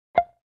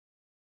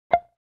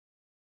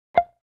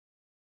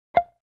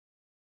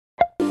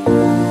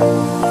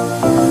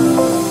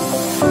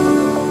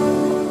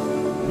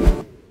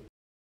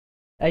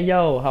Hey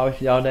yo,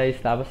 how's your day,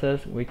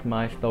 Starbots? Which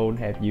milestone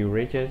have you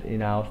reached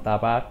in our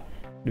Starbots?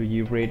 Do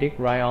you predict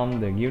right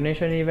on the Guild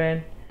Nation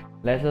event?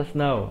 Let us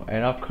know.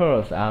 And of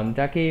course, I'm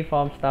Jackie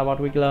from Starbots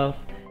with Love.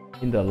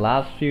 In the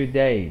last few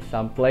days,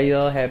 some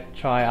players have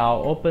tried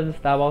our open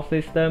Starbots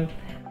system,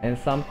 and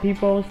some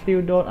people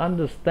still don't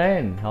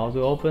understand how to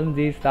open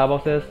these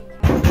Starbots.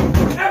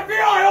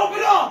 FBI,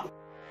 open up!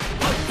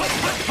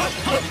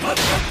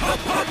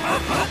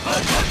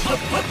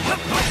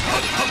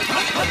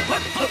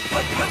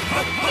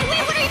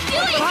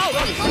 What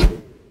are you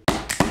doing?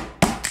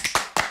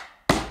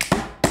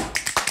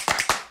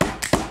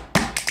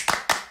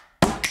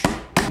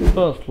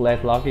 First,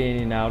 let's log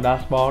in our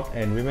dashboard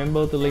and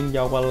remember to link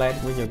your wallet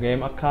with your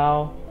game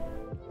account.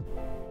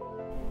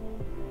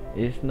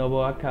 It's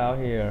noble account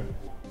here.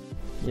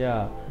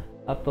 Yeah.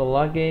 After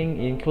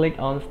logging in, click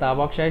on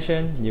Starbots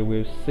section. You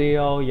will see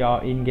all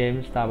your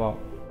in-game Starbots.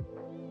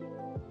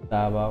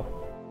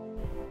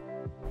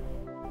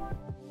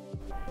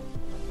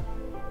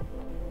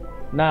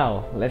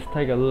 Now, let's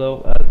take a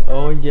look at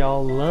all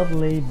your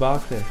lovely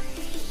boxes.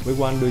 Which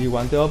one do you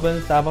want to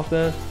open,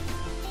 Starbots?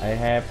 I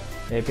have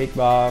Epic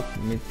Box,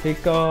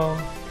 Mythical,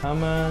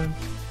 Common,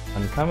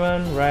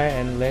 Uncommon, Rare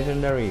and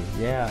Legendary.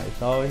 Yeah,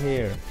 it's all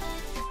here.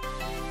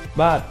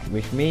 But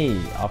with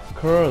me, of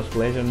course,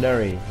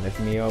 Legendary. Let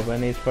me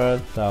open it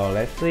first, so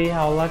let's see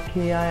how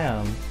lucky I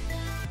am.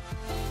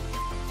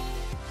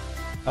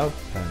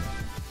 Open.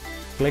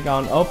 Click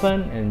on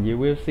Open and you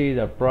will see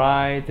the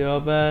price to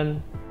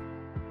open.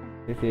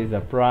 This is the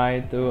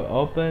price to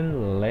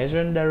open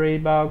Legendary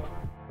box.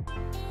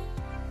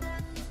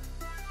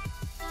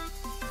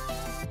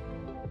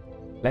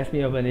 Let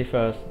me open it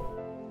first.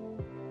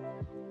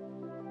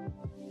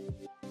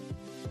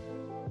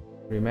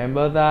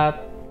 Remember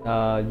that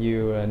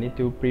you need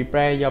to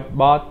prepare your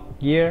bot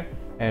gear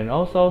and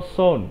also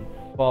zone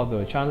for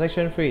the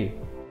transaction fee.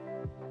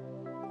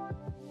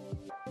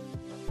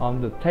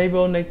 On the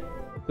table next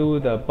to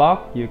the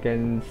box, you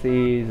can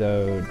see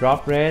the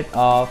drop rate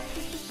of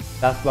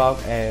that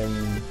box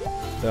and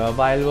the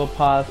available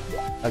parts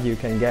that you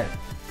can get.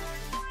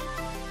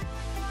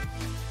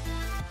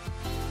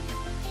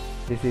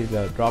 This is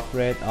the drop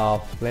rate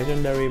of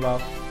Legendary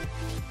box.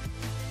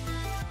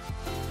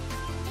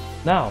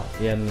 Now,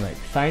 in an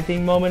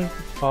exciting moment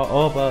for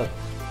all of us,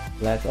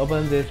 let's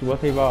open this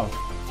worthy box.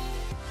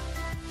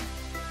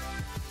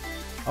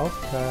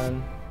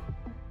 Open.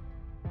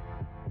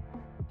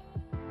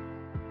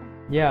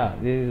 Yeah,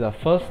 this is the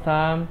first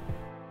time,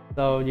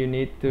 so you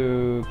need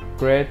to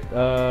create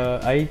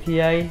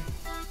ATA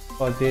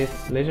for this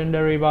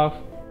Legendary box.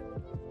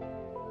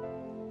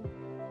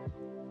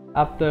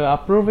 After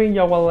approving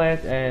your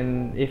wallet,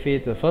 and if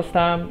it's the first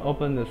time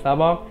open the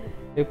Starbots,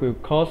 it will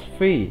cost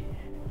fee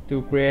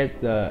to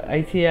create the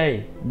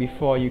ATA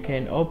before you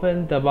can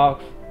open the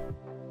box.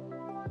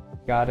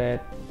 Got it?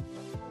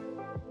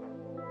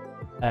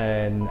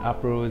 And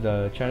approve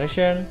the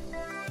transaction.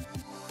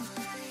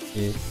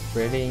 Is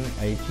creating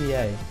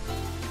ATA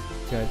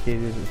because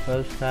this is the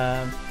first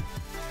time.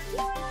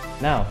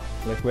 Now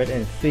let's wait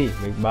and see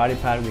which body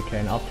part we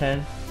can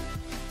obtain.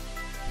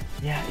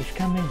 Yeah, it's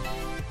coming.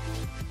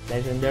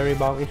 Legendary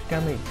box is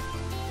coming.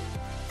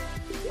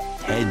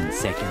 10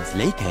 seconds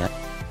later.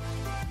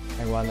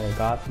 I want a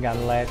God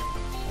Gunlet,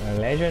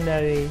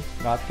 Legendary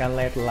God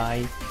Gunlet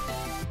Light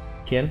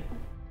Kin.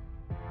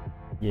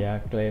 Yeah,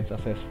 claim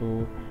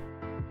successful.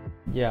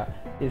 Yeah,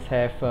 it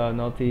have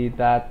noted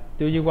that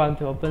do you want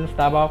to open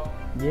Starbots?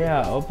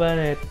 Yeah, open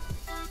it.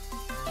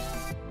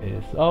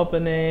 It's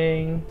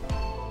opening.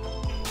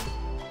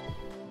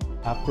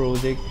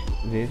 Approve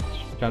this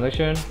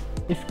transaction.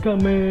 It's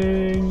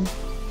coming.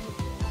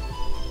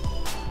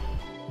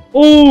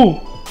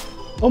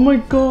 Oh my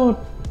god,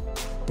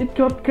 it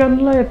got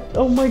gunlet.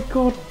 Oh my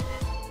god,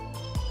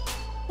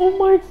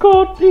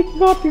 it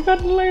got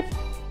gunlet.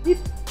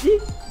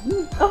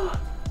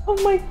 Oh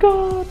my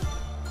god.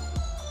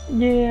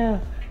 Yeah,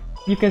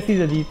 you can see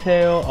the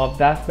detail of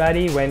that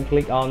body when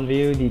click on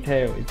view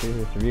detail. It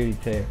is view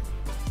detail.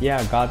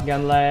 Yeah, got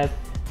gunlet.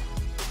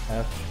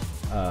 Has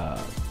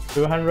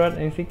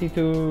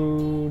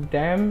 262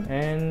 dam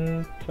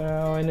and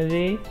 12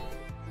 energy.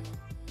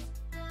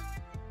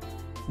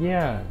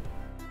 Yeah,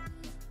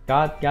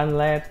 God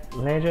Gunlet,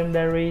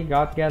 Legendary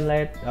God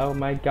Gunlet. Oh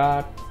my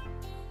god.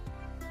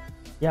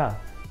 Yeah,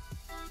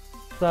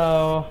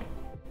 so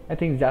I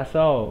think that's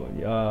all.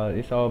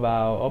 It's all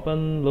about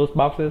open loot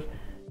boxes,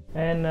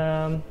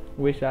 and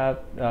wish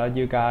that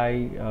you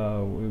guys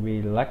will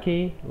be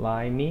lucky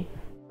like me.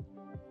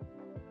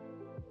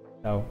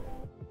 So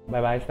bye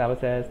bye,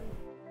 Starbots.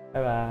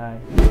 Bye bye.